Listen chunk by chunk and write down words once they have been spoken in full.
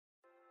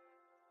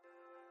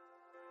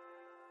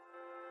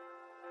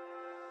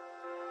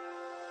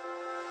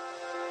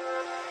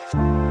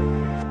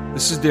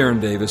This is Darren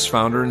Davis,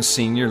 founder and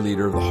senior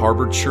leader of the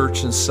Harbor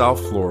Church in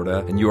South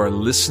Florida, and you are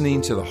listening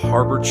to the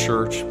Harbor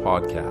Church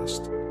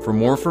podcast. For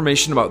more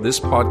information about this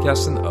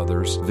podcast and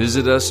others,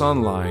 visit us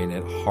online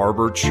at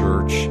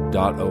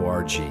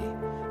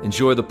harborchurch.org.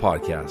 Enjoy the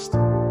podcast.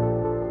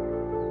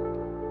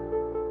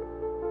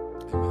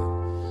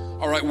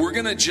 All right, we're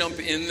going to jump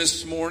in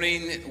this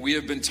morning. We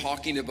have been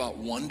talking about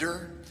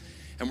wonder,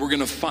 and we're going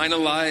to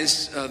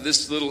finalize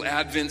this little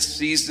Advent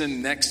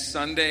season next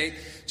Sunday,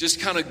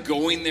 just kind of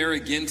going there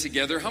again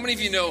together. How many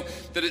of you know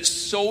that it's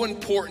so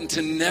important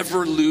to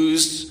never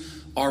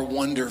lose our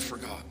wonder for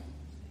God?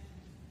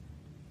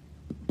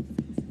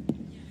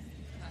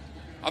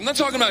 I'm not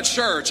talking about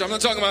church. I'm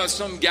not talking about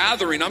some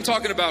gathering. I'm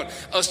talking about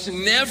us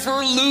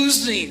never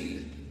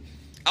losing,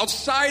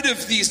 outside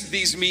of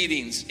these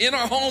meetings, in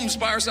our homes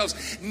by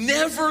ourselves,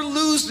 never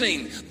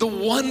losing the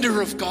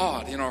wonder of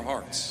God in our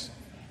hearts.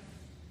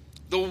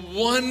 The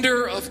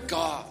wonder of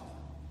God.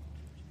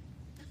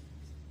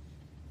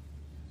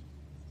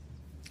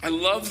 I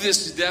love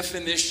this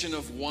definition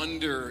of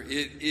wonder.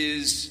 It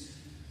is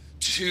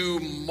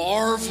to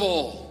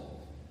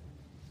marvel.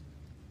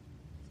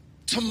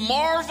 To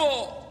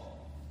marvel.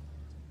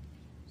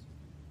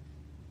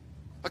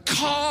 A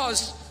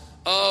cause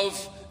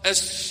of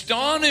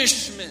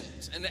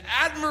astonishment and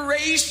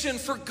admiration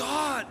for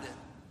God.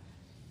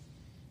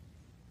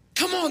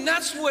 Come on,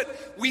 that's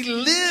what we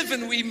live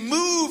and we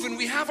move and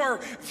we have our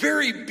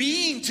very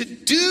being to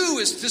do,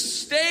 is to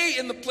stay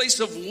in the place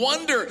of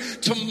wonder,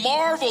 to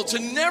marvel, to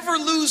never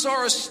lose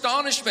our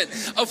astonishment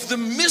of the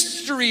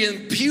mystery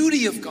and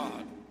beauty of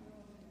God.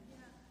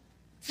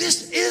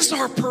 This is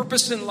our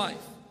purpose in life.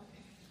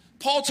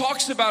 Paul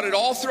talks about it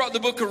all throughout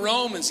the book of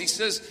Romans. He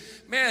says,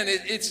 man,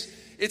 it's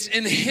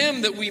in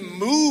Him that we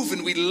move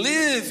and we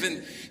live,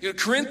 and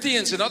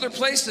Corinthians and other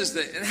places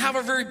and have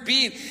our very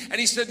being. And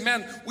he said,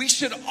 man, we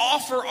should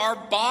offer our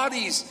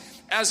bodies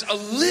as a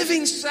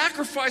living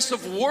sacrifice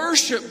of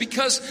worship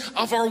because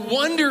of our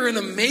wonder and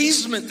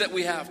amazement that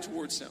we have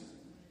towards Him.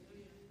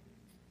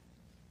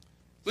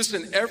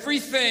 Listen,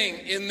 everything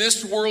in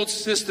this world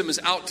system is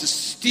out to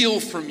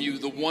steal from you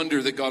the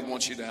wonder that God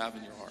wants you to have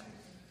in your heart.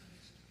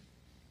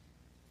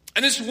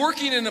 And it's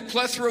working in a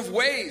plethora of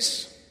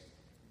ways.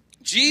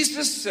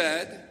 Jesus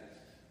said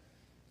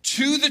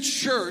to the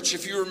church,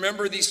 if you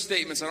remember these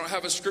statements, I don't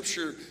have a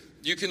scripture,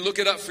 you can look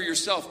it up for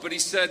yourself, but he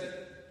said,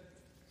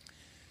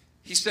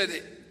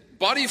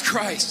 body of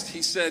Christ,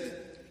 he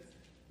said,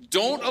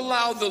 don't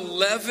allow the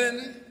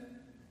leaven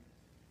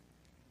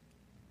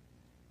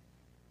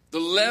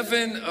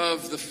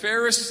of the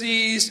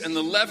Pharisees and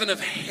the leaven of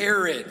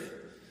Herod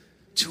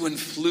to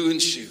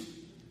influence you.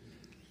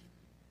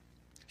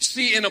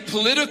 See, in a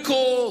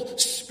political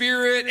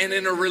spirit and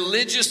in a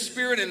religious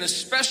spirit, and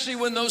especially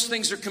when those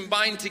things are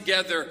combined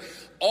together,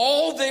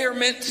 all they are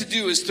meant to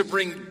do is to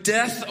bring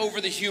death over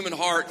the human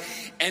heart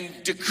and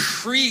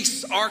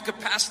decrease our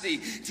capacity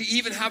to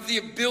even have the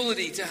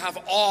ability to have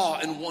awe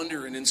and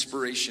wonder and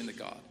inspiration to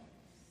God.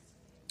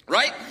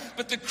 Right?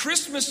 But the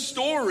Christmas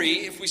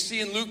story, if we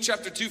see in Luke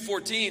chapter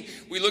 2:14,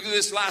 we looked at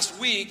this last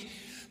week,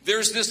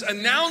 there's this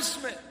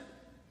announcement.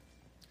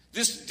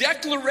 This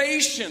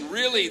declaration,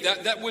 really,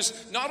 that was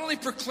not only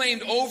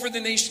proclaimed over the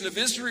nation of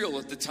Israel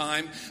at the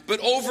time, but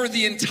over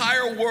the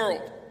entire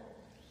world.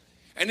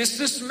 And it's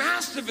this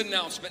massive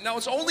announcement. Now,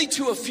 it's only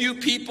to a few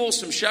people,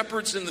 some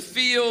shepherds in the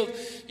field,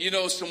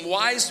 some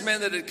wise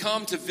men that had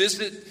come to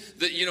visit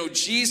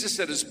Jesus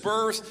at his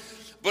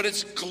birth. But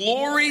it's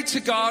glory to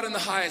God in the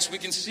highest. We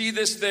can see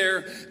this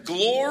there.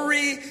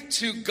 Glory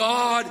to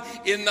God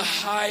in the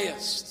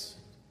highest.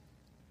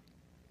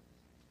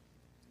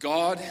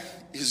 God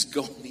is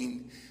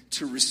going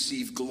to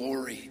receive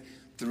glory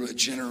through a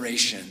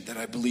generation that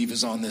I believe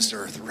is on this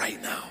earth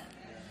right now.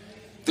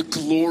 The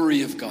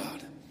glory of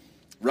God,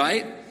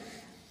 right?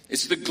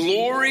 It's the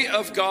glory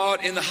of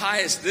God in the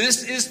highest.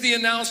 This is the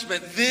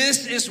announcement.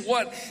 This is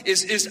what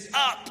is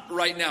up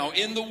right now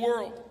in the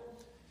world.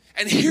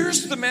 And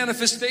here's the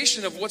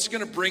manifestation of what's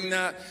going to bring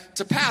that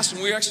to pass.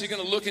 And we're actually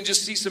going to look and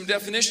just see some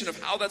definition of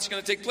how that's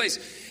going to take place.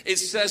 It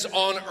says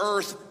on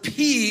earth,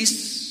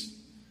 peace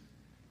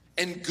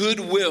and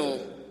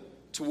goodwill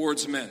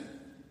towards men.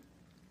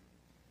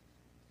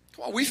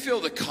 Well, we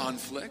feel the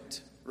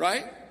conflict,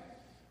 right?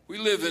 We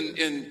live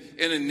in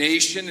a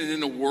nation and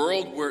in a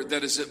world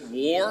that is at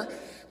war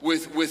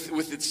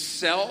with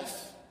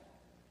itself.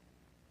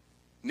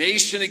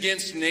 Nation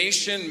against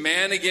nation,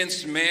 man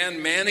against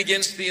man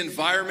against the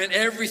environment.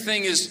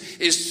 Everything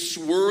is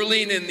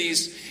swirling in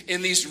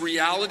these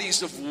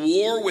realities of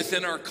war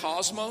within our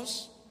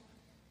cosmos.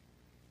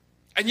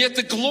 And yet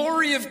the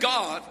glory of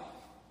God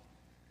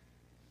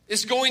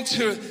is going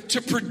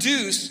to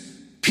produce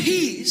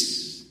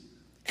peace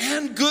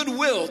and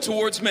goodwill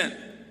towards men.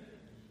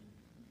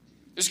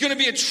 There's going to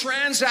be a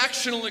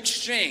transactional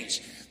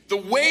exchange. The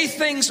way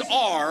things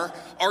are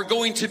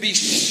going to be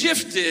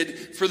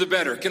shifted for the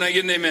better. Can I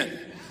get an amen?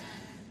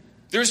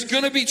 There's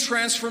going to be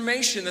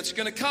transformation that's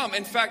going to come.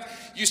 In fact,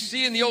 you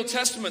see in the Old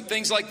Testament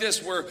things like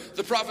this where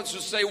the prophets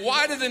would say,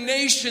 why do the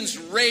nations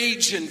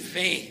rage in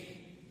vain?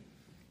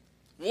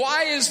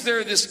 Why is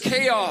there this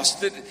chaos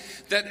that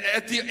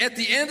at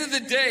the end of the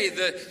day,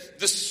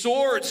 the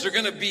swords are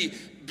going to be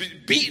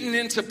beaten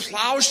into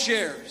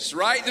plowshares,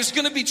 right? There's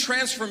going to be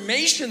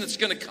transformation that's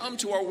going to come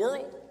to our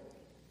world.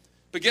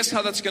 But guess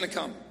how that's going to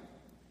come?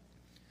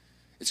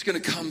 It's going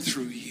to come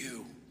through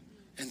you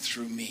and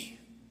through me.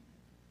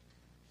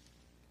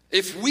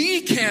 If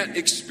we can't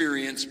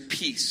experience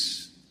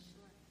peace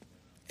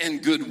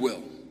and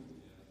goodwill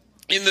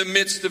in the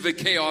midst of a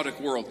chaotic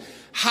world,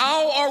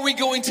 how are we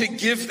going to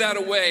give that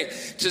away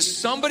to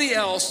somebody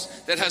else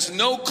that has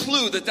no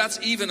clue that that's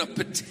even a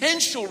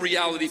potential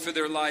reality for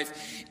their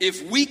life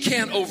if we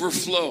can't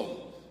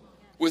overflow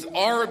with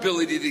our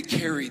ability to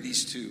carry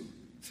these two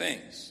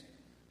things?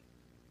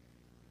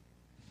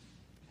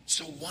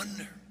 So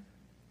wonder.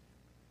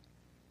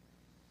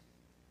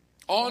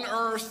 On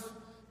earth,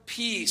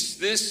 peace.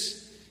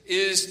 This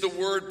is the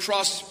word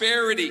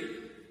prosperity.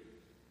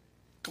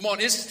 Come on,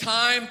 it's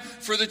time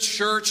for the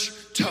church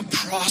to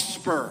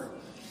prosper.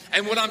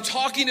 And what I'm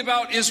talking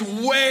about is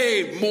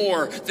way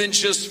more than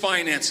just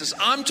finances.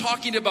 I'm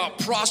talking about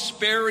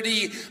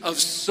prosperity of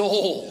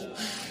soul.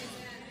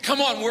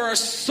 Come on, where our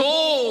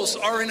souls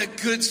are in a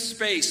good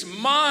space.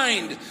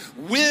 Mind,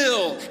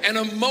 will, and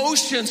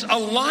emotions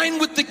align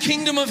with the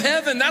kingdom of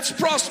heaven. That's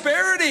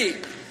prosperity.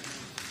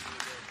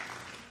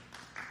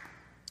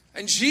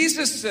 And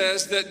Jesus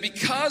says that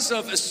because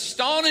of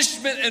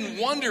astonishment and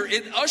wonder,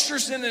 it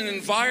ushers in an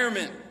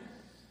environment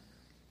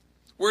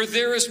where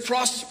there is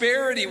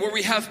prosperity, where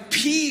we have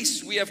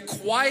peace, we have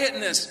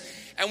quietness,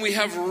 and we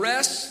have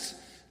rest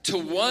to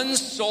one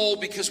soul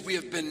because we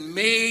have been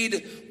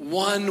made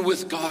one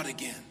with God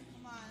again.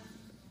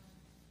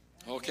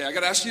 Okay, I got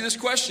to ask you this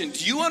question.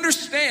 Do you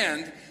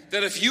understand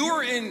that if you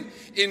are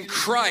in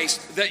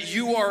Christ, that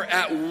you are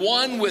at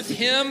one with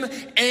Him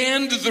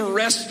and the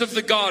rest of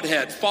the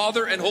Godhead,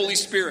 Father and Holy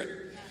Spirit?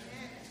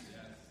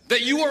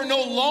 That you are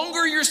no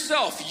longer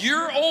yourself.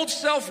 Your old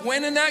self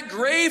went in that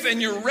grave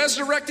and your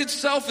resurrected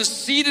self is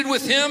seated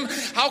with Him.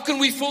 How can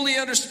we fully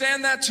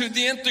understand that to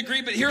the nth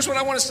degree? But here's what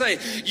I want to say.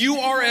 You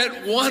are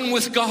at one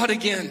with God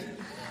again.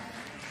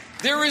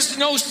 There is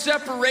no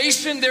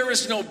separation. There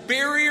is no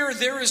barrier.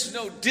 There is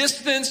no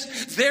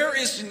distance. There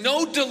is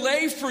no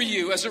delay for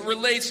you as it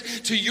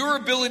relates to your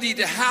ability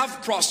to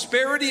have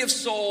prosperity of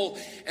soul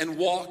and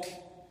walk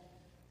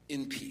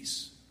in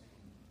peace.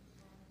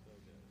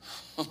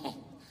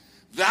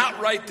 That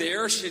right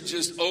there should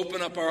just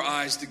open up our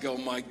eyes to go,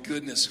 my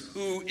goodness,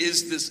 who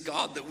is this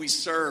God that we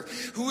serve?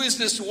 Who is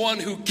this one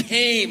who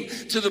came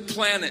to the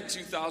planet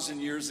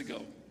 2,000 years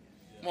ago?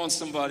 Come on,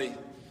 somebody.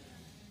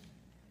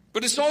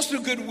 But it's also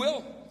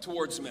goodwill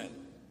towards men.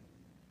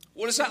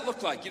 What does that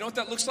look like? You know what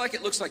that looks like?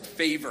 It looks like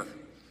favor.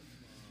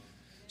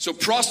 So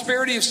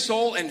prosperity of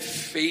soul and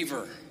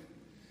favor.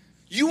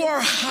 You are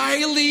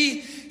highly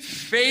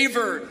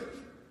favored.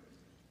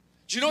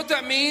 Do you know what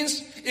that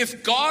means?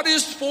 If God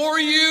is for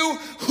you,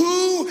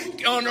 who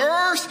on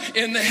earth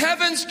in the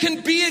heavens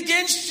can be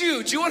against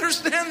you? Do you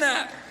understand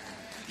that?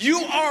 You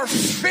are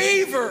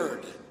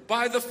favored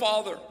by the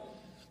Father,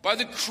 by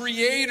the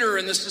Creator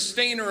and the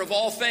Sustainer of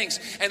all things.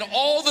 And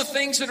all the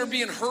things that are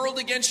being hurled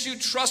against you,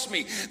 trust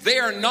me, they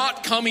are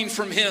not coming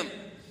from Him.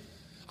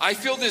 I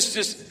feel this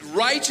just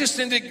righteous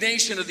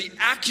indignation of the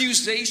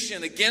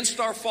accusation against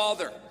our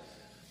Father,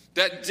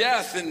 that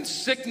death and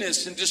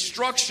sickness and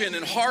destruction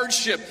and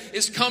hardship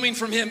is coming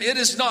from Him. It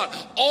is not.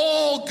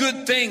 All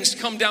good things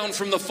come down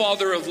from the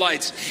Father of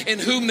lights, in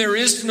whom there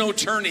is no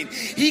turning.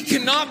 He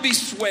cannot be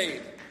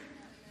swayed.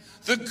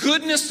 The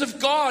goodness of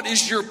God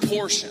is your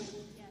portion.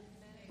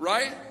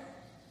 Right?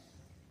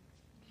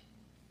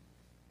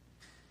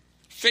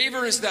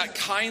 Favor is that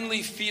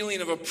kindly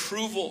feeling of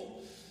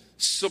approval,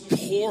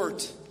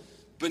 support,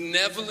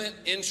 benevolent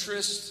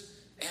interest,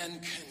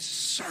 and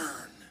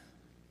concern.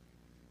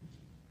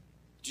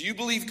 Do you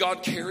believe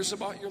God cares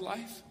about your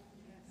life?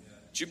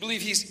 Do you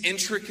believe He's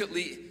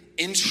intricately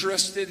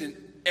interested in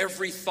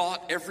every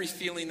thought, every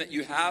feeling that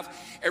you have,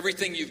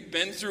 everything you've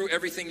been through,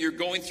 everything you're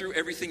going through,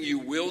 everything you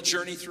will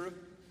journey through?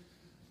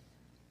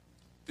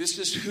 This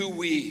is who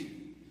we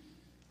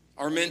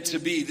are meant to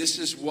be. This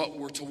is what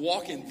we're to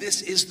walk in.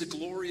 This is the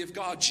glory of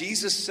God.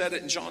 Jesus said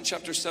it in John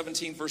chapter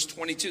 17, verse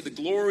 22. The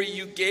glory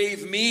you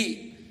gave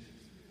me.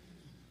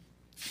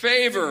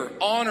 Favor,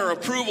 honor,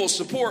 approval,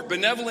 support,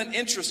 benevolent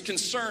interest,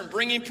 concern,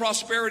 bringing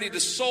prosperity to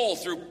soul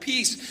through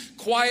peace,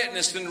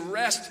 quietness, and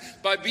rest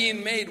by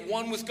being made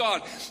one with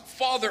God.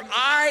 Father,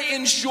 I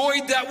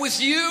enjoyed that with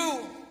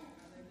you.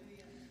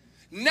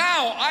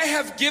 Now I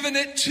have given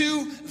it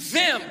to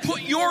them.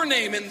 Put your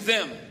name in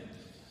them.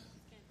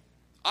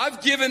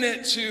 I've given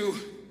it to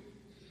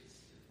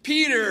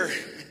Peter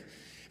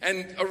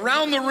and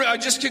around the room. I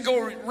just could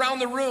go around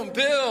the room.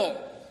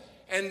 Bill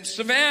and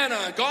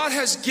Savannah. God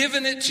has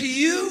given it to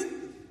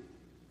you.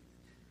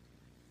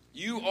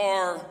 You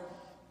are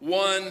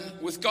one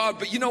with God.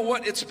 But you know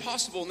what? It's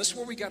possible. And this is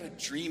where we got to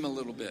dream a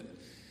little bit.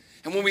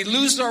 And when we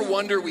lose our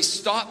wonder, we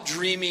stop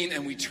dreaming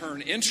and we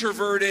turn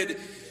introverted.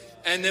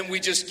 And then we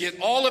just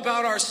get all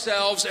about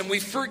ourselves and we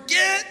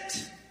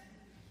forget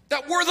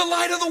that we're the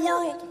light of the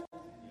world.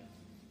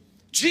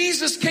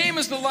 Jesus came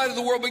as the light of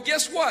the world, but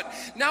guess what?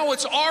 Now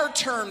it's our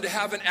turn to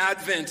have an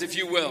advent, if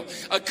you will,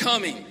 a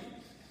coming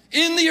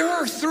in the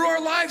earth through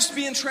our lives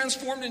being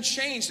transformed and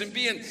changed and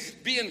being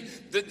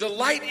the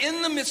light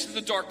in the midst of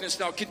the darkness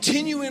now,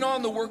 continuing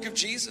on the work of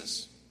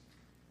Jesus.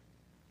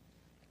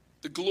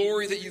 The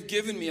glory that you've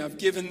given me, I've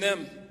given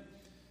them,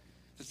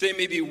 that they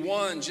may be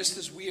one just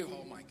as we,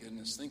 oh my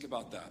goodness, think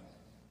about that.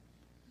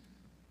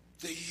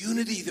 The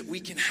unity that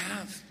we can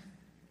have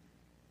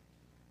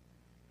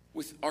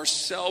with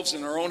ourselves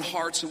and our own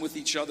hearts and with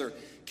each other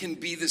can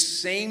be the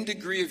same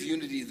degree of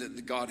unity that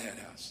the Godhead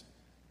has.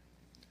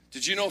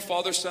 Did you know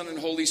Father, Son, and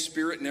Holy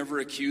Spirit never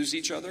accuse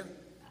each other?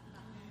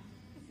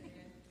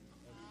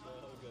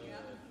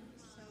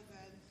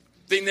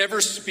 They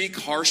never speak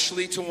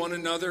harshly to one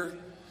another.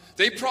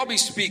 They probably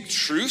speak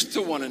truth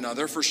to one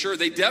another, for sure.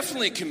 They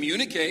definitely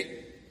communicate.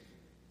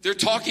 They're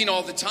talking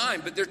all the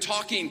time, but they're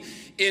talking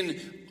in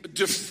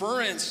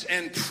deference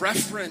and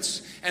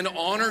preference and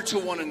honor to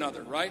one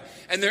another, right?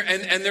 And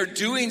they're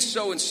doing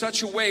so in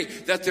such a way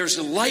that there's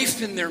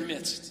life in their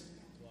midst.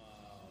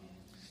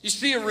 You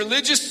see, a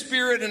religious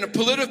spirit and a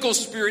political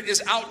spirit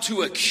is out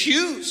to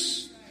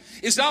accuse,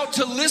 is out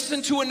to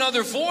listen to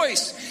another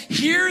voice,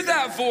 hear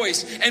that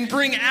voice, and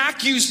bring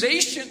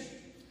accusation.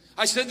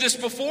 I said this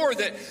before,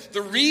 that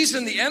the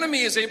reason the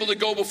enemy is able to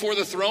go before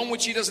the throne,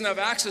 which he doesn't have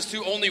access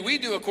to, only we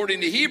do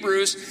according to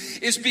Hebrews,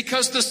 is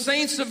because the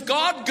saints of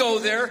God go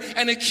there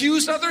and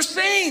accuse other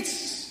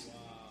saints.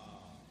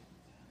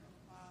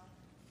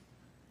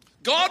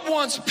 God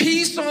wants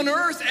peace on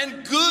earth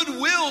and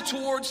goodwill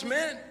towards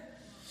men.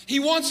 He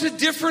wants a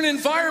different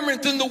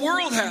environment than the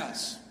world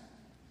has,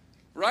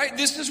 right?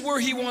 This is where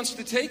he wants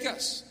to take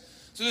us.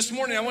 So this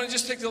morning, I want to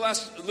just take the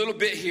last little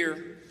bit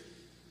here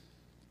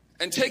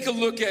and take a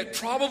look at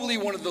probably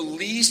one of the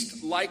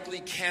least likely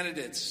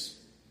candidates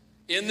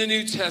in the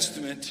New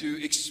Testament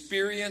to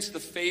experience the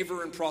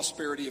favor and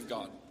prosperity of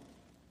God.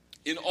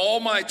 In all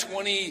my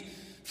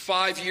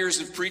 25 years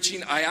of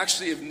preaching, I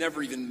actually have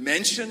never even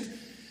mentioned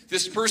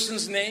this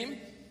person's name.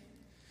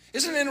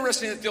 Isn't it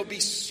interesting that there'll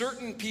be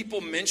certain people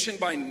mentioned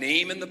by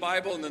name in the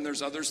Bible and then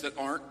there's others that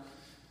aren't?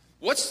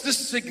 What's the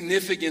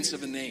significance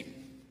of a name?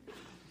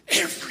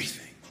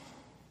 Everything.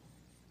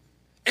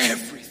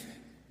 Everything.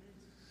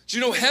 Do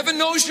you know heaven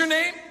knows your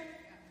name?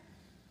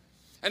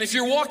 And if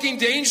you're walking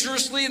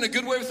dangerously in a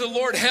good way with the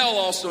Lord, hell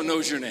also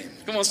knows your name.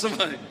 Come on,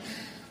 somebody.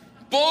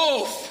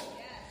 Both.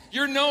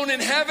 You're known in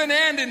heaven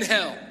and in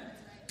hell.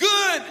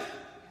 Good.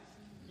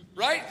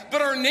 Right?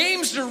 But our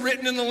names are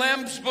written in the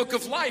Lamb's Book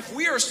of Life.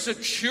 We are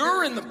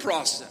secure in the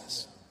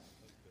process.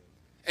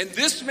 And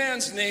this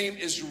man's name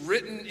is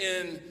written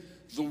in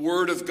the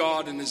Word of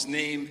God, and his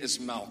name is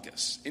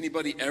Malchus.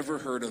 Anybody ever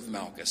heard of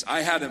Malchus?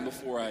 I had him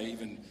before I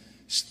even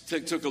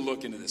took a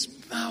look into this.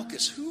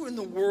 Malchus, who in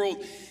the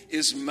world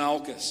is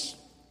Malchus?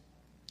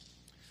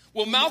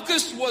 Well,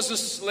 Malchus was a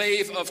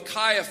slave of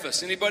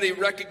Caiaphas. Anybody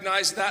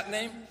recognize that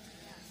name?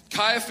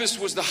 Caiaphas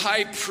was the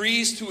high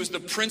priest who was the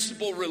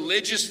principal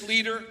religious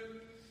leader,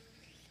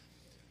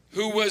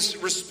 who was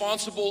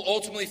responsible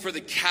ultimately for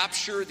the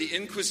capture, the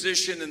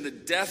Inquisition, and the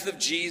death of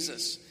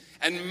Jesus.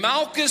 And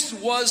Malchus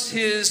was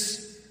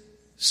his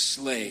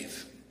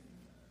slave.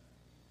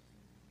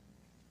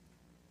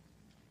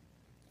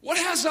 What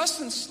has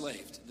us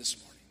enslaved this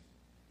morning?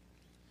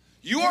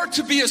 You are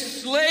to be a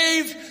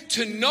slave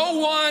to no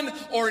one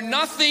or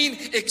nothing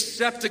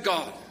except to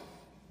God.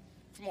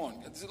 Come on,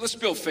 let's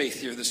build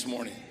faith here this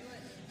morning.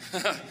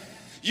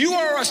 You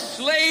are a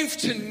slave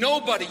to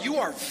nobody. You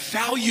are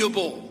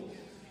valuable.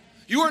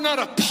 You are not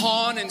a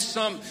pawn in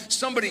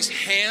somebody's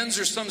hands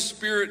or some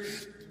spirit,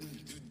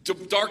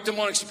 dark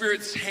demonic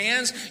spirit's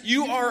hands.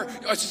 You are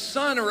a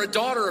son or a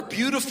daughter, a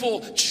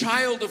beautiful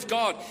child of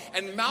God.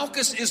 And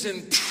Malchus is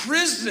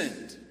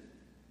imprisoned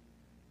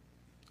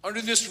under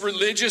this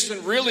religious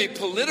and really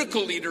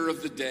political leader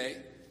of the day.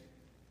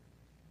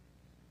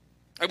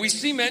 And we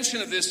see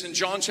mention of this in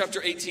John chapter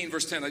 18,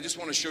 verse 10. I just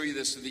want to show you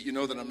this so that you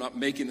know that I'm not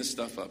making this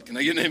stuff up. Can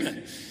I get an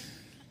amen?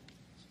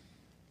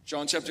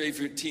 John chapter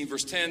 18,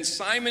 verse 10.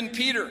 Simon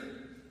Peter,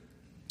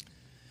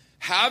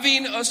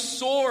 having a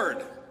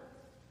sword.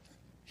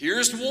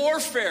 Here's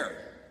warfare,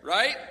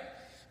 right?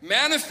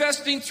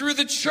 Manifesting through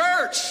the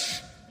church.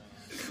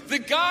 The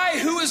guy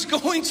who is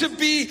going to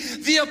be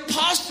the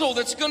apostle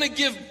that's going to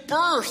give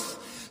birth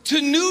to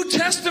New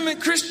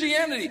Testament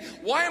Christianity.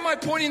 Why am I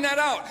pointing that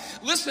out?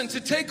 Listen, to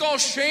take all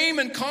shame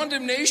and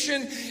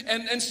condemnation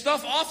and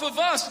stuff off of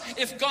us.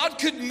 If God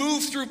could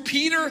move through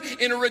Peter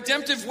in a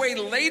redemptive way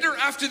later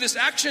after this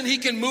action, he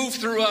can move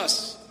through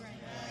us.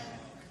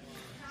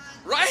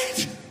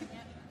 Right?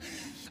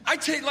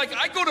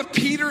 I go to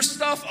Peter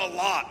stuff a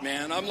lot,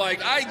 man. I'm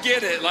like, I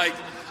get it. Like,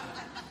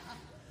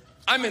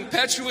 I'm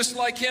impetuous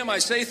like him. I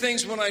say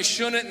things when I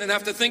shouldn't and then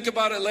have to think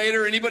about it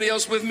later. Anybody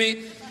else with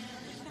me?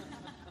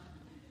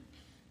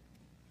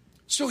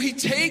 So he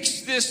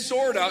takes this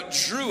sword out,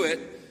 drew it,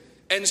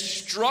 and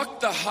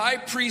struck the high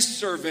priest's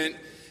servant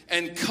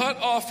and cut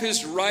off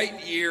his right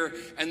ear.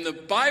 And the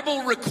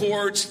Bible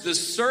records the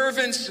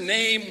servant's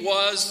name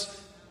was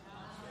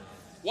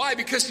Why?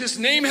 Because his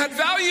name had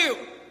value.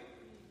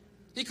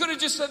 He could have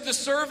just said the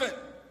servant.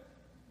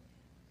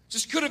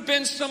 Just could have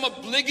been some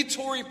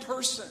obligatory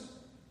person.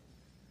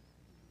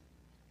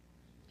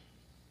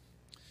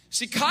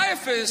 See,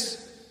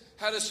 Caiaphas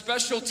had a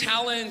special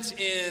talent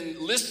in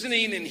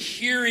listening and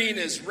hearing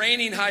as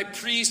reigning high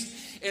priest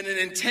in an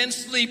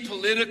intensely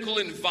political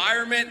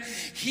environment.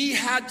 He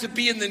had to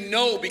be in the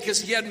know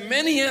because he had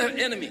many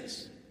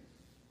enemies.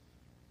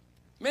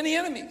 Many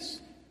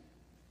enemies.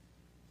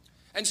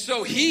 And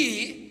so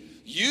he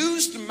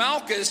used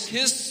Malchus,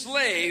 his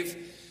slave,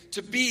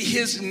 to be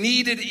his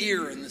needed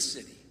ear in the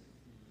city.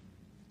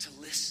 To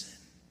listen.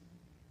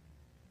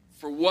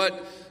 For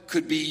what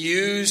could be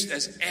used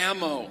as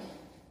ammo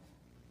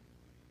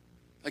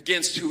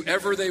against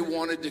whoever they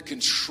wanted to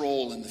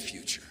control in the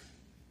future.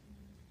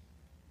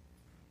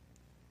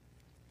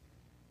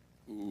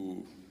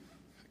 Ooh,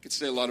 I could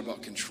say a lot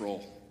about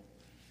control.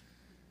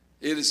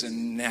 It is a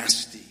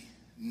nasty,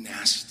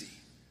 nasty,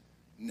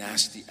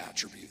 nasty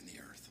attribute in the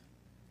earth.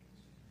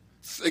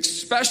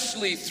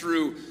 Especially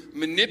through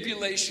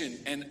manipulation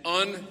and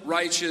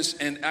unrighteous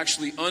and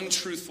actually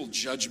untruthful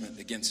judgment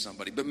against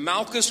somebody. But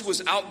Malchus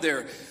was out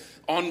there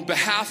on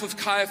behalf of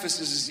Caiaphas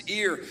as his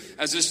ear,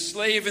 as a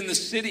slave in the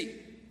city.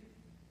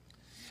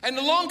 And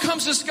along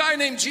comes this guy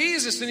named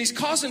Jesus, and he's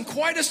causing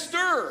quite a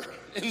stir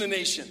in the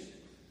nation.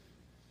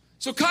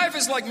 So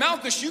Caiaphas is like,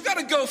 Malchus, you got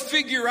to go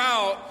figure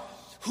out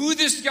who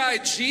this guy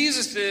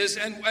Jesus is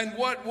and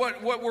what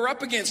we're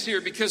up against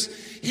here, because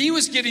he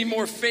was getting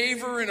more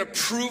favor and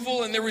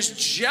approval, and there was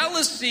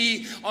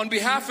jealousy on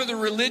behalf of the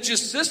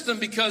religious system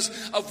because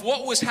of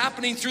what was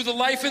happening through the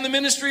life and the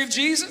ministry of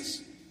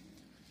Jesus.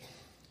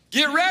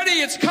 Get ready,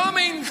 it's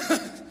coming.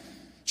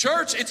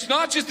 Church,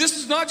 this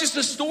is not just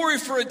a story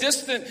for a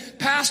distant,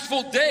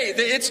 pastful day.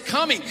 It's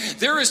coming.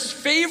 There is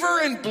favor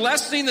and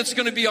blessing that's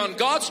going to be on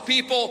God's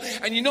people.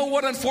 And you know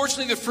what?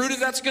 Unfortunately, the fruit of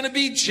that's going to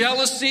be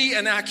jealousy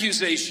and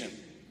accusation.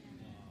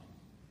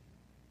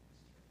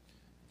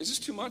 Is this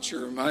too much,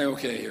 or am I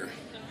okay here?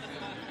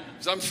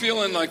 Because I'm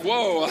feeling like,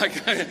 whoa,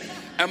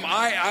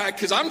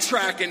 because I'm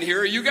tracking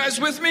here. Are you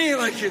guys with me?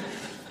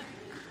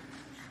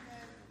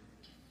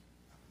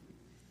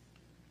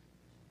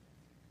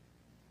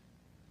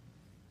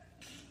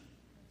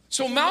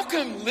 So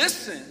Malcolm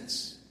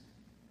listens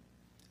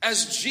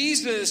as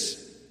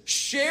Jesus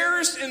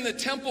shares in the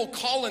temple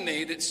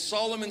colonnade at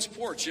Solomon's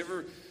porch. You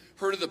ever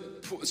heard of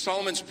the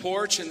Solomon's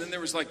porch? And then there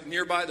was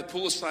nearby the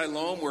pool of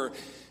Siloam, where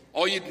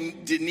all you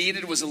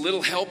needed was a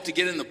little help to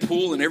get in the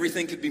pool and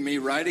everything could be made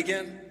right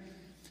again.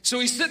 So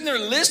he's sitting there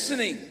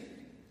listening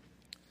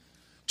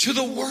to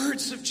the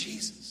words of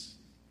Jesus.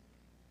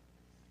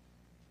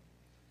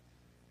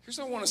 Here's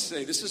what I want to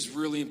say. This is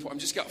really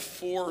important. I've just got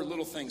 4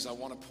 little things I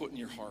want to put in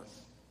your heart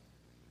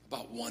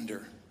about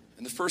wonder.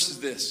 And the first is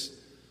this: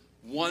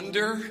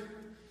 wonder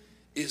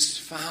is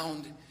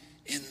found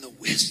in the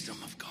wisdom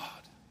of God.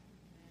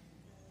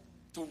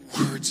 The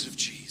words of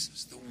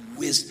Jesus,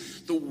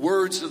 the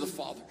words of the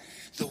Father,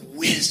 the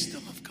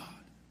wisdom of God.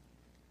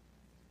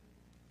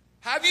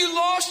 Have you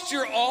lost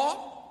your awe?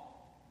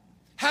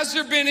 Has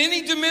there been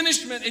any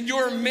diminishment in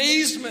your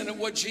amazement at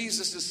what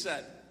Jesus has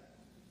said?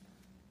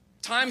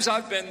 Times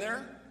I've been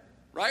there,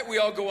 right? We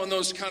all go on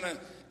those kind of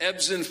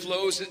ebbs and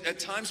flows at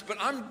times, but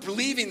I'm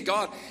believing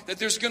God that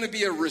there's going to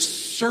be a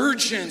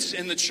resurgence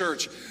in the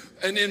church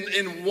and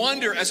in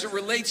wonder as it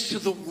relates to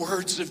the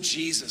words of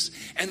Jesus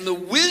and the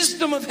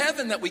wisdom of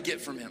heaven that we get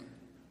from him.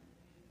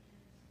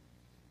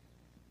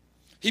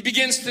 He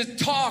begins to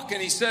talk, and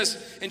he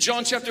says in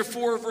John chapter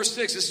 4, verse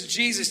 6, this is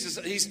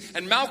Jesus,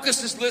 and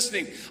Malchus is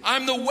listening.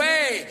 I'm the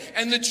way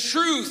and the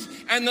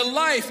truth and the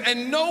life,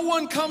 and no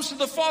one comes to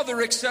the Father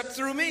except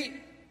through me.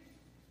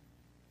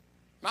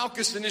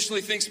 Malchus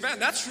initially thinks, man,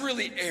 that's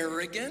really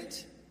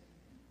arrogant.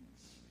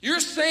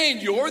 You're saying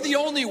you're the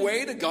only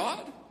way to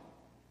God?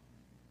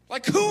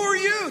 Who are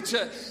you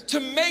to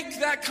make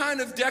that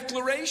kind of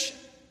declaration?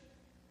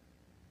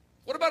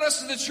 What about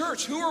us as the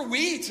church? Who are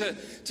we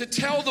to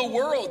tell the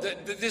world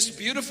that this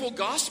beautiful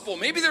gospel?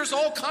 Maybe there's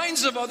all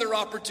kinds of other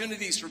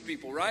opportunities for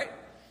people, right?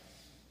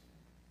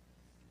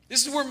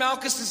 This is where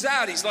Malchus is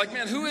at. He's like,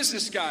 man, who is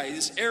this guy?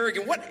 This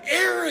arrogant. What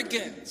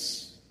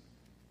arrogance?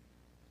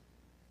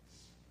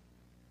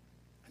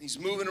 He's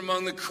moving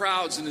among the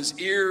crowds, and his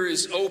ear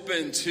is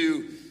open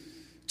to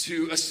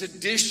a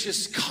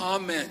seditious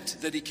comment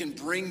that he can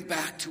bring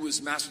back to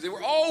his master. They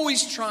were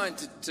always trying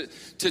to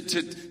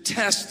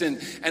test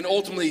and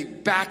ultimately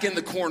back in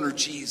the corner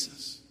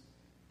Jesus.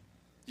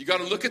 You got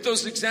to look at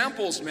those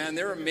examples, man.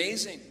 They're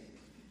amazing.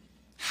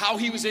 How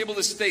he was able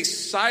to stay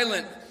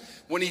silent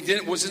when he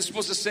wasn't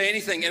supposed to say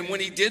anything, and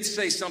when he did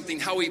say something,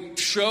 how he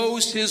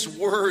chose his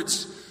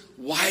words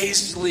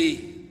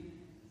wisely.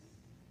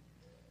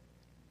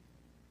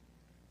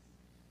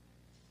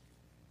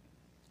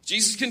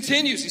 Jesus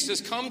continues. He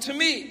says, come to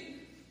me,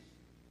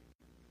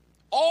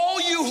 all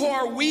you who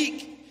are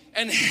weak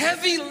and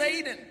heavy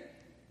laden.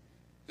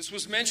 This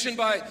was mentioned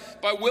by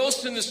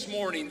Wilson this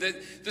morning,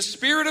 that the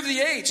spirit of the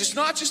age, it's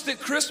not just at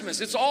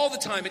Christmas, it's all the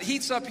time. It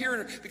heats up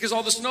here because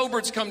all the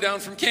snowbirds come down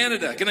from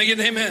Canada. Can I get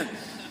an amen?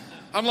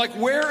 I'm like,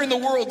 where in the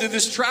world did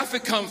this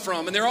traffic come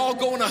from? And they're all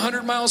going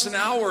 100 miles an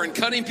hour and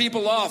cutting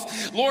people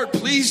off. Lord,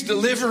 please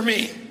deliver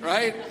me,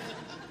 right?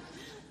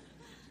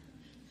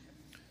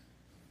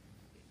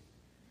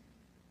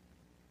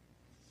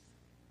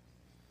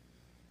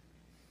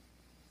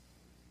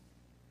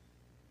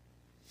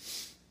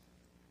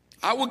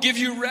 I will give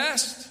you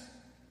rest.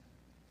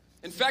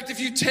 In fact, if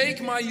you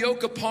take my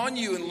yoke upon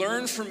you and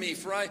learn from me,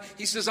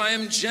 he says, I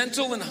am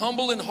gentle and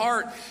humble in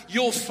heart,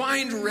 you'll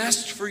find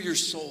rest for your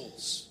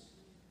souls.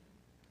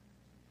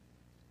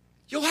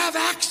 You'll have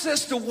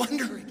access to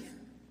wonder again.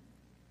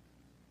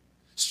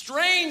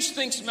 Strange,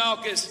 thinks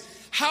Malchus,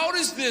 how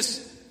does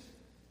this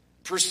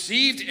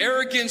perceived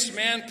arrogance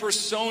man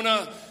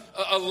persona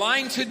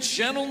align to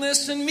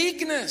gentleness and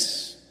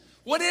meekness?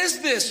 What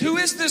is this? Who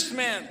is this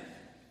man?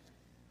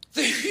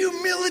 The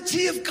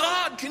humility of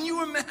God. Can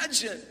you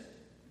imagine?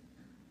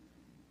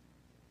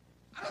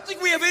 I don't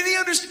think we have any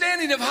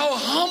understanding of how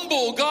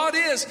humble God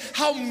is,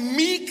 how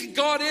meek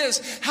God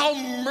is, how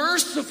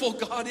merciful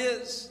God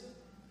is.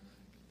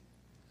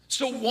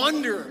 So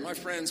wonder, my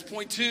friends,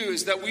 point 2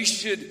 is that we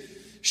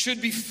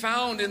should be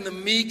found in the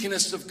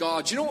meekness of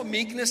God. Do you know what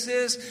meekness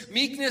is?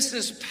 Meekness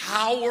is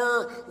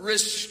power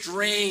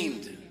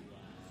restrained.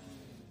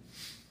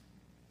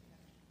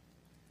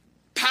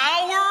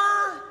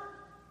 Power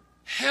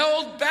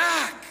held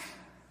back.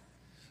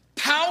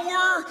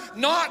 Power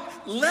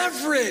not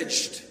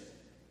leveraged.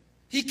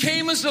 He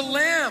came as a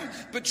lamb,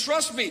 but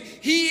trust me,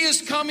 he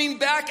is coming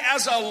back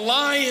as a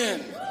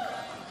lion.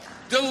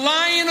 The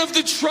Lion of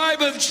the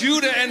tribe of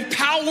Judah, and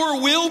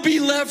power will be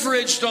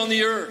leveraged on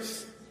the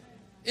earth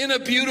in a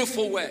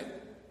beautiful way.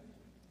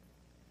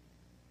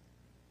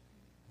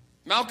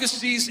 Malchus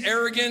sees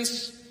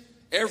arrogance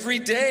every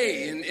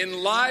day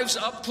in lives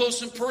up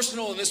close and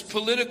personal in this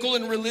political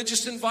and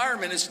religious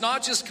environment. It's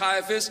not just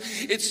Caiaphas,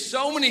 it's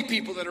so many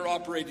people that are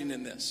operating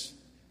in this.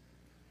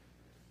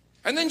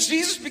 And then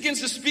Jesus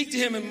begins to speak to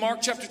him in Mark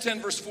chapter 10,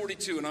 verse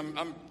 42, and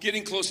I'm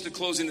getting close to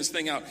closing this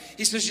thing out.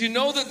 He says, you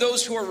know that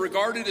those who are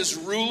regarded as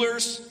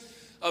rulers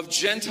of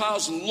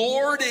Gentiles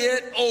lord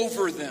it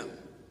over them.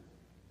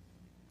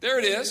 There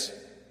it is.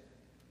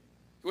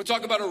 We'll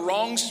talk about a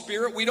wrong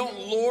spirit. We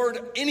don't lord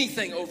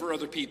anything over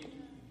other people.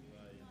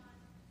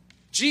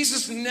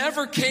 Jesus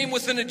never came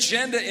with an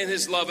agenda in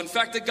his love. In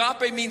fact,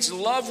 agape means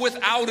love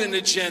without an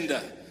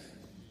agenda.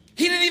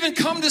 He didn't even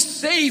come to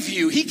save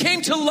you. He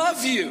came to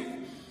love you.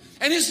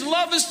 And his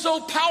love is so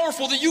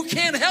powerful that you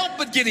can't help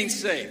but getting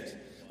saved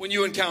when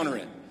you encounter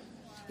it.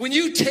 When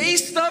you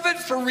taste of it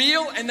for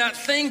real and that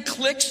thing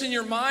clicks in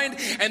your mind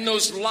and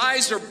those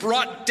lies are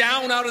brought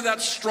down out of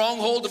that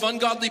stronghold of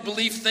ungodly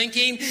belief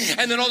thinking,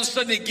 and then all of a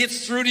sudden it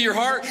gets through to your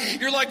heart,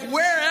 you're like,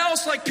 where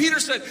else, like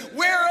Peter said,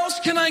 where else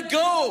can I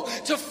go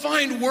to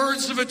find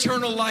words of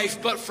eternal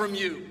life but from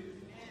you?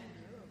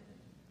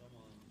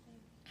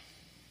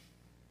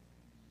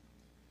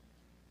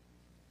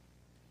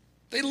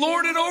 They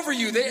lord it over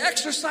you. They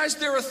exercise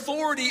their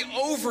authority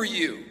over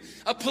you.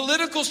 A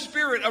political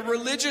spirit, a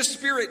religious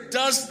spirit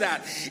does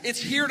that. It's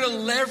here to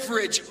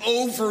leverage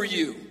over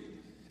you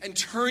and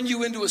turn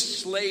you into a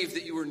slave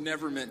that you were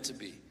never meant to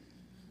be.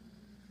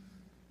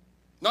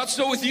 Not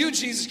so with you,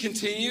 Jesus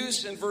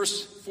continues in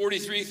verse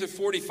 43 through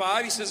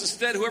 45. He says,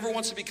 instead, whoever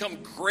wants to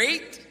become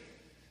great,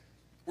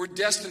 we're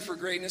destined for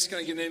greatness. Can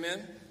I get an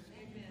amen?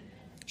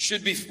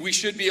 We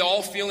should be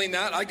all feeling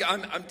that.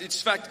 In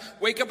fact,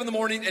 wake up in the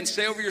morning and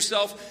say over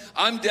yourself,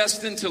 I'm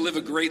destined to live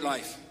a great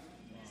life.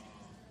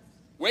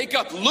 Wake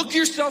up, look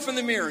yourself in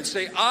the mirror and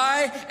say,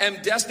 I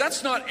am destined.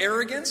 That's not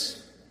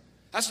arrogance.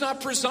 That's not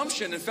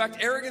presumption. In fact,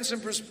 arrogance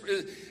and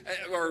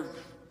or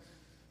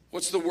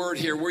what's the word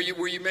here? Where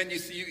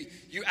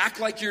you act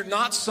like you're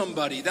not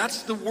somebody.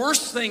 That's the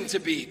worst thing to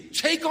be.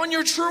 Take on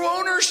your true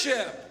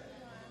ownership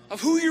of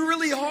who you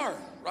really are,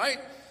 right?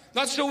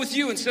 Not so with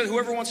you. Instead,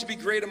 whoever wants to be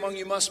great among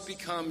you must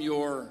become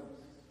your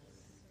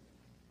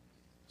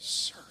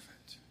servant.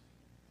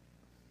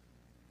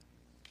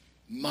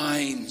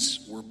 Minds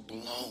were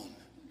blown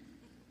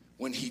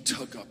when he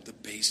took up the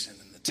basin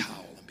and the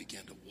towel and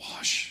began to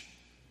wash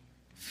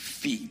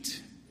feet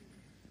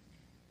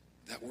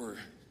that were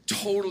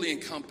totally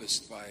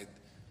encompassed by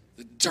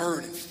the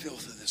dirt and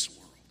filth of this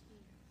world.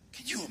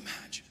 Can you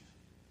imagine?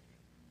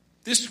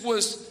 This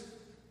was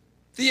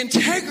the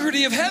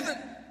integrity of heaven.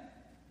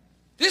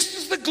 This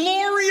is the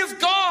glory of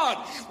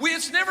God.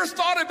 It's never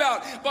thought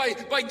about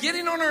by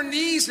getting on our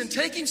knees and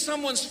taking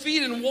someone's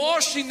feet and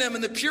washing them in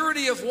the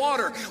purity of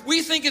water.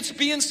 We think it's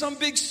being some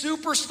big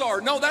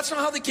superstar. No, that's not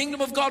how the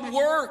kingdom of God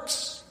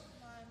works.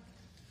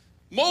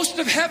 Most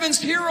of heaven's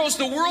heroes,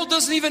 the world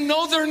doesn't even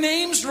know their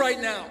names right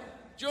now.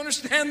 Do you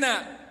understand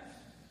that?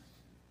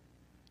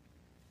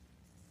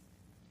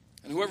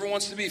 And whoever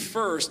wants to be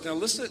first, now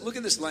listen, look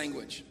at this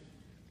language.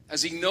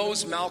 As he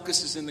knows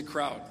Malchus is in the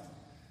crowd.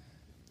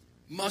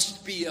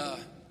 Must be a,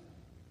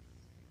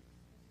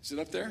 is it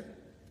up there?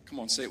 Come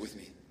on, say it with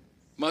me.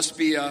 Must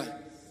be a,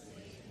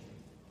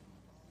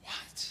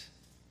 what?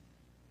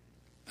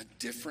 A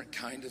different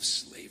kind of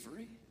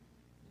slavery?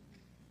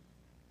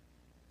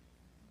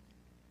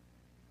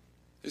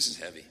 This is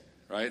heavy,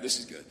 right? This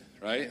is good,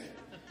 right?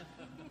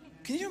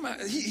 Can you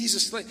imagine? He's a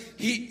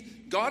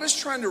slave. God is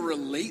trying to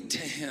relate to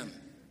him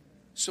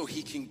so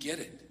he can get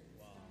it.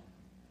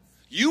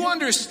 You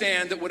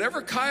understand that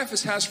whatever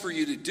Caiaphas has for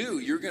you to do,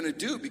 you're going to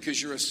do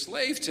because you're a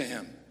slave to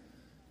him.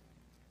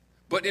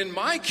 But in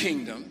my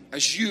kingdom,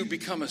 as you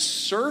become a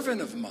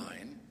servant of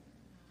mine,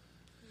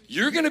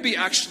 you're going to be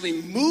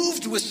actually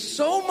moved with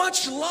so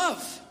much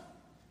love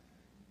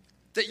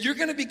that you're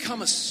going to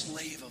become a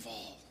slave of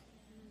all.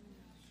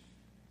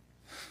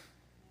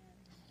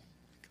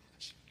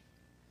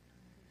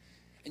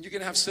 And you're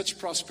going to have such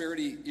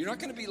prosperity. You're not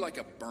going to be like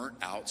a burnt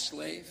out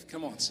slave.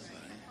 Come on, somebody.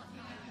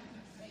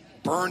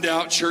 Burned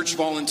out church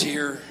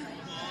volunteer.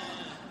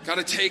 Got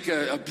to take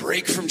a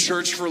break from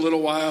church for a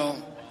little while.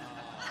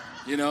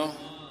 You know?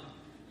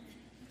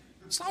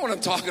 It's not what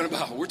I'm talking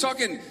about. We're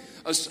talking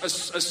a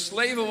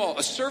slave of all,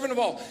 a servant of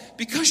all.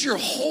 Because you're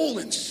whole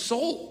in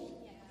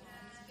soul.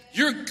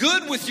 You're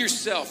good with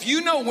yourself.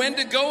 You know when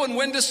to go and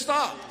when to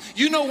stop.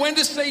 You know when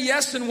to say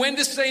yes and when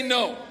to say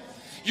no.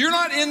 You're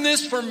not in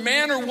this for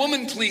man or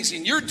woman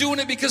pleasing. You're doing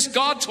it because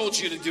God told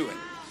you to do it.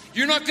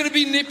 You're not going to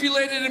be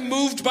manipulated and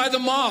moved by the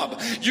mob.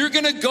 You're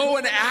going to go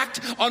and act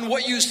on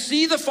what you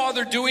see the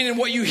Father doing and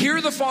what you hear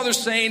the Father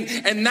saying,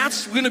 and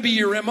that's going to be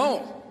your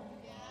MO.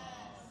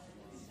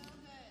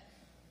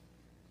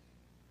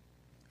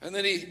 And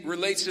then he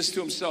relates this to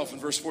himself in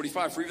verse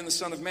 45. For even the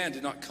Son of Man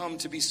did not come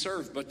to be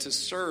served, but to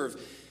serve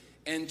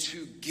and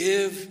to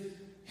give,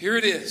 here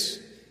it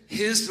is,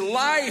 his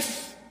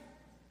life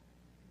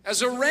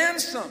as a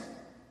ransom.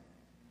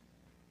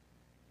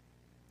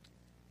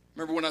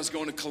 Remember when I was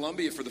going to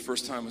Colombia for the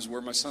first time, was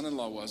where my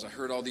son-in-law was. I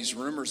heard all these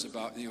rumors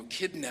about,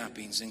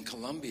 kidnappings in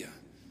Colombia.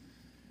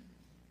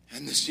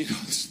 And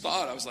this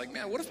thought, I was like,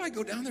 man, what if I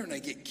go down there and I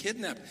get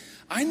kidnapped?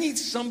 I need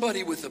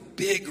somebody with a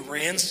big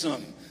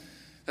ransom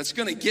that's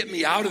going to get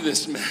me out of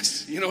this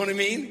mess. You know what I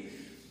mean?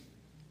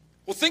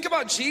 Well, think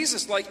about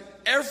Jesus. Like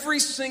every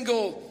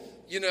single,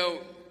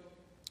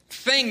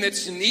 thing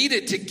that's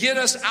needed to get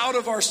us out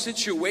of our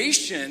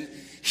situation,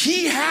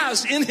 he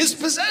has in his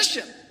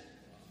possession.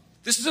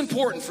 This is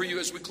important for you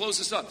as we close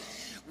this up.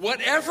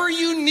 Whatever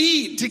you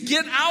need to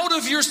get out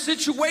of your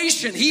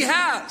situation, he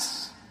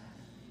has.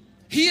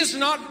 He is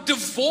not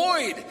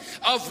devoid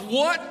of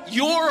what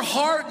your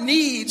heart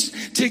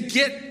needs to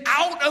get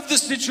out of the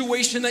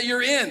situation that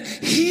you're in.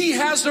 He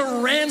has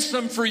a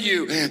ransom for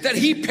you that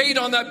he paid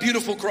on that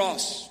beautiful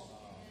cross.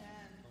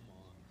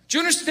 Do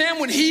you understand?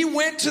 When he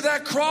went to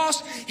that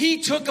cross,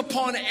 he took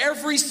upon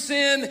every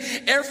sin,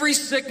 every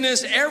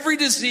sickness, every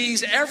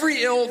disease,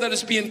 every ill that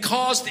is being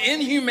caused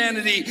in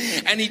humanity,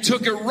 and he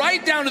took it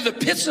right down to the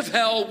pits of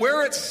hell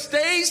where it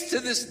stays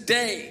to this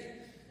day.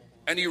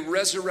 And he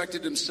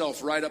resurrected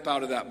himself right up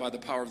out of that by the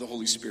power of the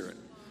Holy Spirit.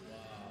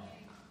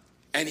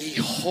 And he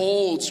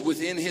holds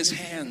within his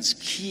hands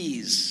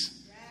keys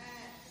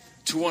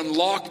to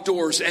unlock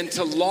doors and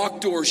to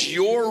lock doors,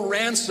 your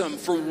ransom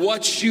for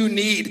what you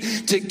need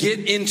to get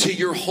into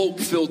your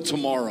hope-filled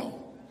tomorrow.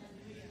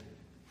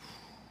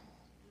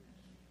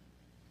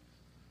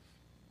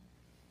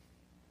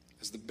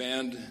 As the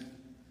band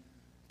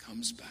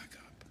comes back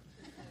up.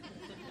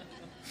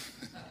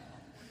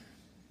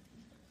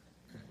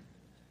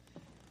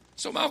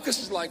 So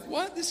Malchus is like,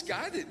 what? This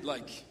guy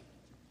that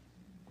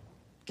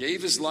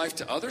gave his life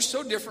to others?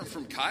 So different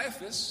from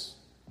Caiaphas,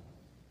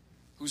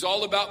 who's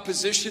all about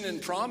position and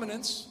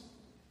prominence.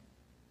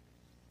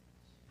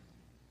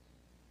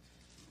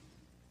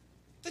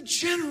 The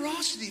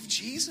generosity of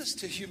Jesus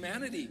to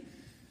humanity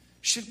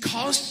should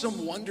cause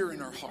some wonder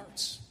in our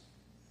hearts.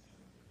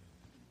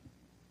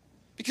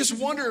 Because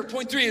wonder,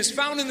 point 3, is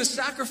found in the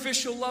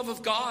sacrificial love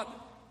of God.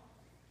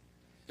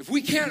 If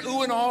we can't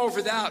ooh and ah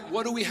over that,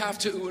 what do we have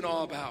to ooh and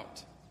ah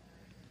about?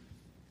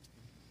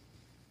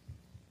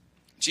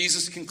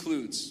 Jesus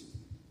concludes.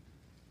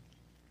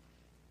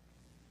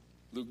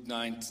 Luke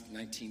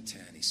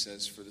 19:10, he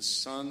says, for the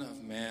Son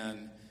of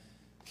Man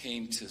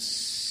came to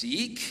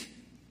seek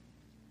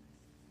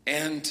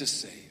and to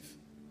save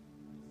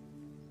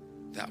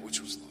that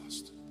which was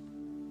lost.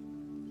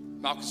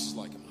 Malchus is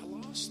like, am I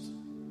lost?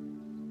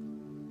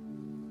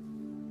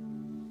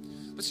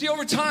 But see,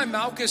 over time,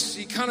 Malchus,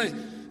 he kind of,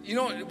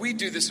 we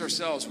do this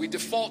ourselves. We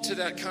default to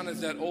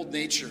that old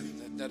nature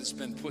that has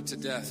been put to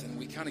death, and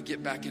we kind of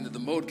get back into the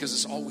mode because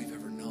it's all we've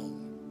ever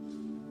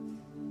known,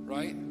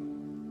 right?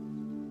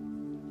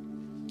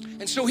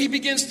 And so he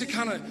begins to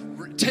kind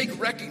of take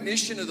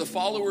recognition of the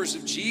followers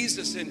of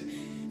Jesus, and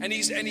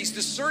he's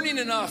discerning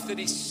enough that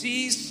he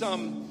sees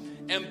some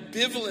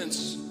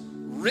ambivalence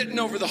written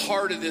over the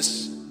heart of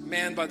this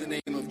man by the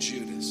name of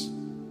Judas.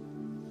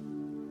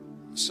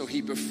 So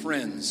he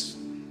befriends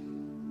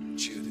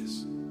Judas.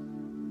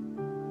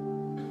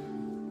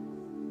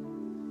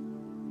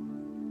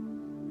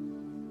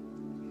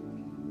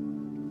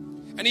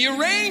 And he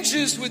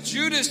arranges with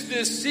Judas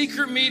this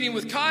secret meeting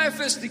with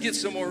Caiaphas to get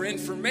some more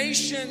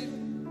information.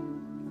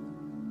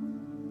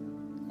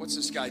 What's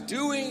this guy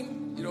doing?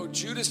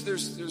 Judas,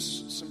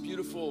 there's some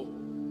beautiful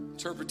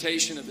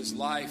interpretation of his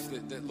life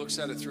that looks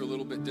at it through a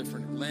little bit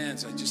different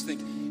lens. I just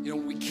think,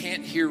 we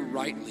can't hear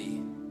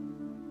rightly.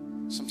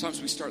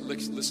 Sometimes we start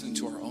listening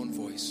to our own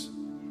voice.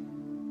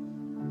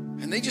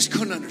 And they just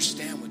couldn't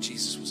understand what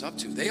Jesus was up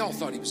to. They all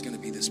thought he was going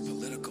to be this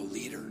political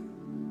leader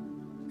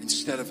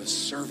instead of a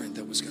servant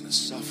that was going to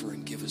suffer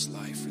and give his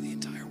life for the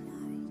entire world.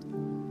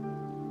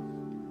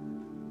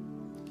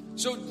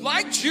 So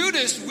like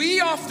Judas,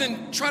 we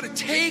often try to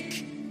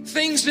take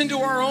things into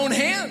our own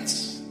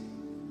hands.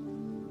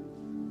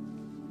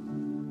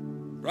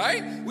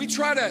 Right? We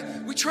try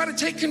to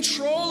take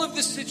control of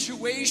the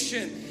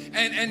situation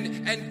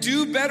and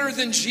do better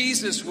than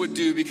Jesus would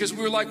do, because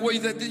we were like, well,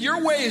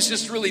 your way is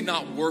just really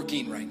not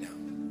working right now.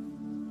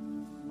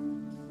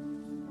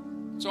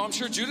 So I'm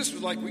sure Judas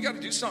was like, we got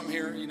to do something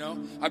here,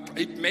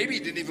 Maybe he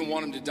didn't even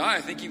want him to die.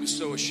 I think he was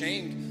so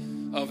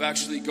ashamed of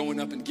actually going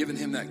up and giving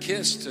him that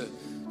kiss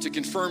to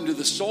confirm to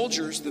the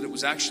soldiers that it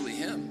was actually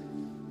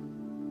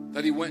him,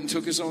 that he went and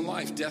took his own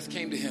life. Death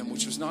came to him,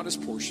 which was not his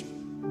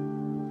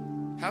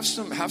portion. Have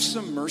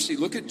some mercy.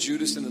 Look at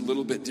Judas in a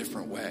little bit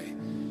different way.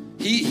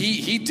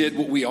 He did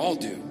what we all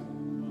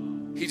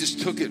do. He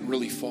just took it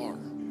really far,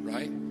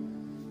 right?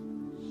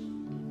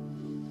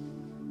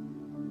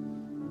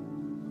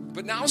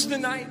 But now's the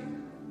night.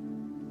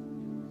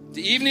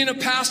 The evening of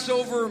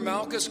Passover,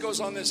 Malchus goes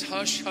on this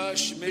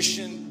hush-hush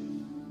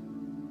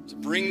mission to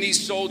bring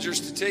these soldiers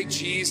to take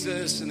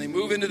Jesus, and they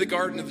move into the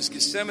Garden of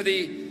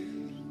Gethsemane.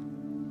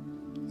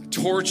 The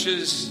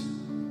torches,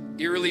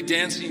 eerily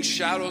dancing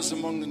shadows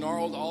among the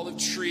gnarled olive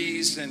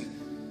trees,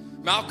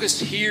 and Malchus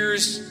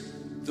hears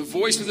the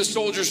voice of the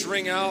soldiers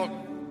ring out,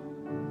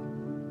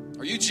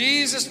 "Are you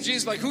Jesus?" And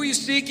Jesus is like, "Who are you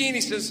seeking?" He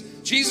says,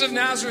 "Jesus of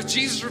Nazareth."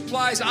 Jesus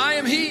replies, "I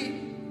am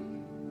he."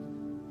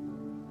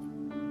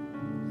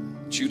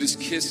 Judas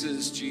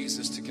kisses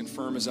Jesus to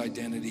confirm his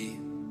identity.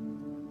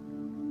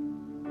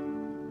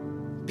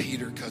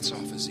 Peter cuts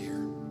off his ear.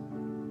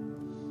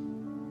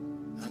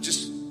 I'm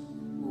just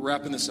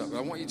wrapping this up.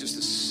 I want you just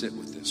to sit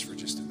with this for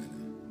just a minute.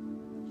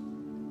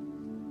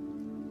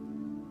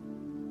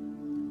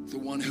 The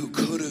one who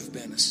could have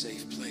been a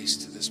safe place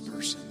to this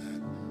person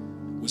that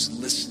was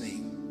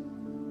listening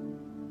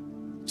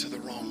to the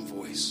wrong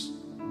voice,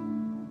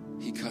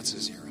 he cuts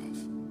his ear off.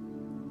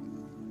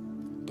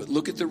 But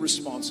look at the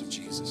response of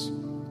Jesus.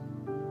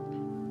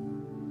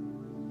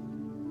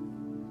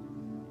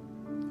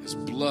 His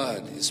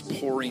blood is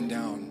pouring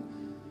down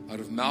out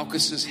of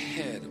Malchus's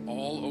head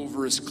all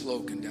over his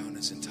cloak and down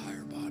his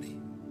entire body.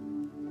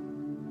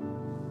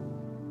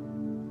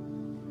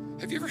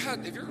 Have you ever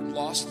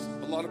lost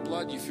a lot of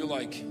blood? You feel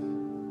like,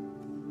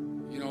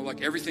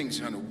 like everything's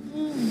kind of,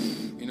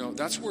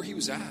 that's where he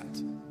was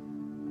at.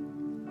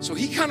 So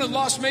he kind of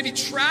lost maybe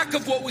track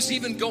of what was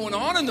even going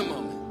on in the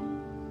moment.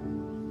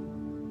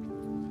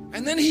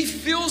 And then he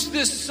feels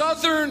this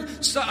sudden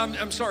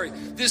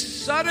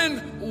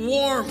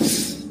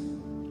warmth.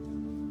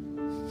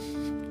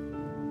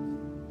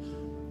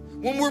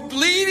 When we're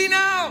bleeding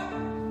out,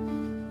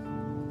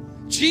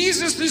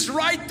 Jesus is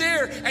right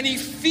there, and he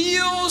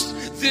feels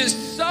this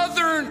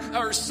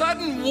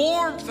sudden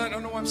warmth. I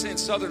don't know why I'm saying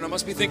southern. I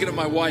must be thinking of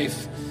my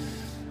wife,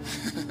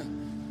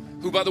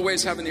 who, by the way,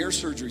 is having ear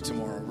surgery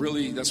tomorrow.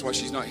 Really, that's why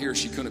she's not here.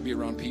 She couldn't be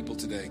around people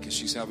today because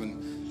she's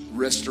having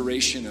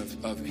restoration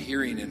of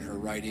hearing in her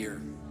right ear.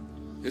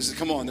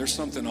 Come on, there's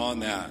something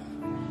on that.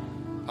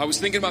 I was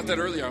thinking about that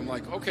earlier. I'm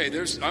like, okay,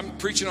 I'm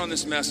preaching on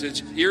this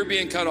message, ear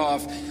being cut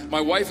off.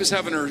 My wife is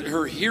having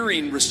her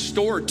hearing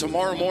restored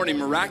tomorrow morning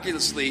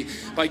miraculously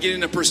by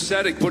getting a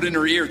prosthetic put in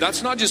her ear.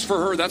 That's not just for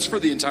her, that's for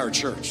the entire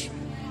church.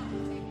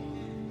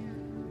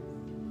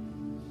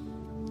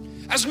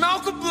 As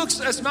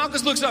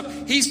Malchus looks up,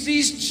 he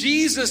sees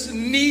Jesus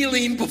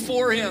kneeling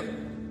before him.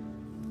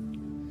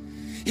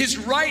 His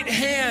right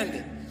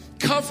hand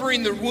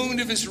covering the wound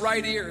of his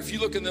right ear. If you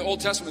look in the Old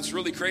Testament, it's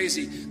really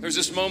crazy. There's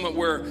this moment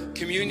where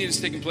communion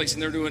is taking place,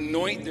 and they're to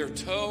anoint their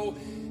toe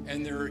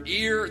and their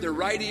ear, their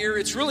right ear.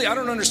 It's really, I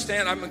don't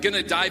understand. I'm going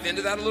to dive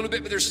into that a little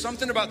bit, but there's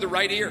something about the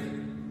right ear.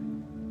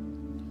 And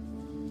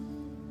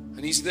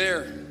he's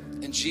there,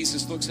 and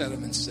Jesus looks at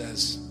him and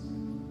says,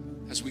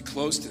 as we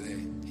close today,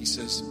 he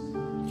says,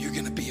 "You're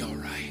going to be all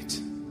right."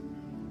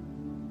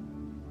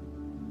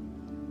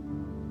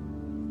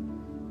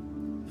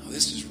 Now,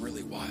 this is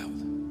really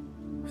wild.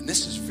 And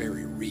this is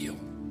very real.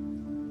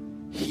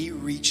 He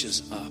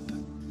reaches up,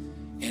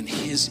 and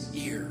his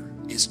ear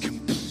is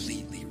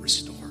completely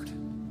restored.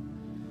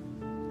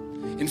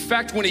 In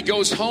fact, when he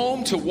goes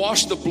home to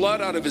wash the blood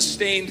out of his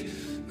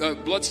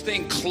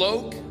blood-stained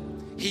cloak,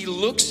 he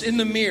looks in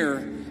the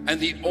mirror,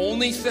 and the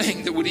only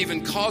thing that would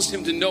even cause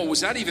him to know,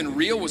 was that even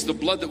real, was the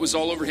blood that was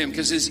all over him,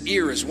 because his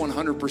ear is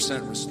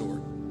 100%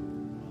 restored.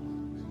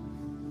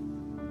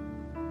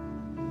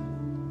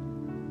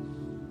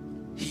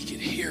 He can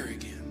hear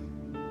again.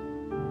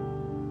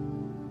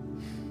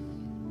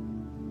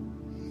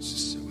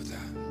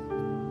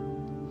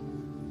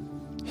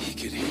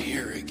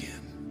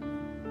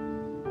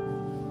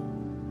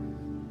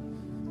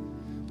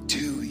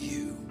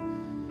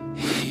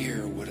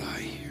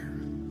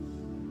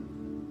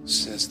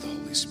 Says the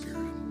Holy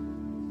Spirit.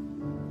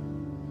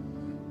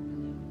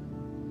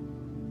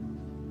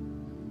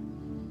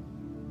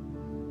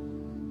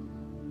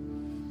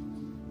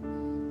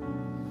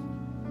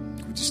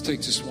 we just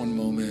take just one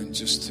moment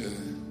just to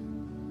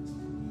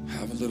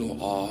have a little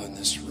awe in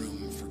this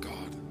room for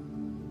God.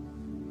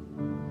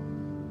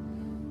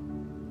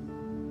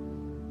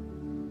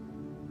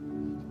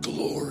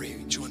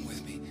 Glory, join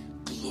with me.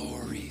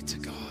 Glory to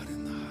God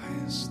in the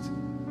highest.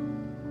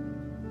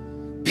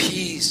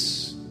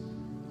 Peace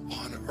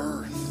on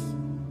earth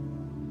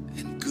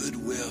and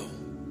goodwill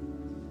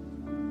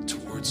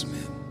towards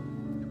men.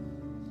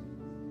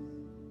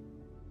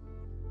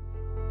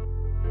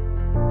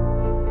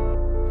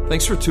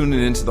 Thanks for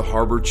tuning into the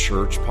Harbor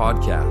Church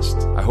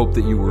podcast. I hope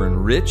that you were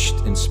enriched,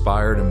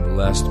 inspired, and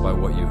blessed by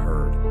what you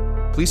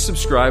heard. Please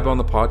subscribe on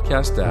the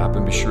podcast app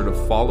and be sure to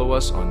follow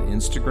us on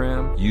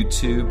Instagram,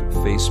 YouTube,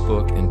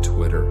 Facebook, and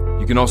Twitter.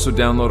 You can also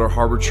download our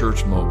Harbor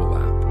Church mobile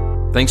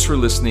app. Thanks for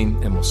listening,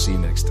 and we'll see you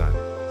next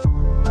time.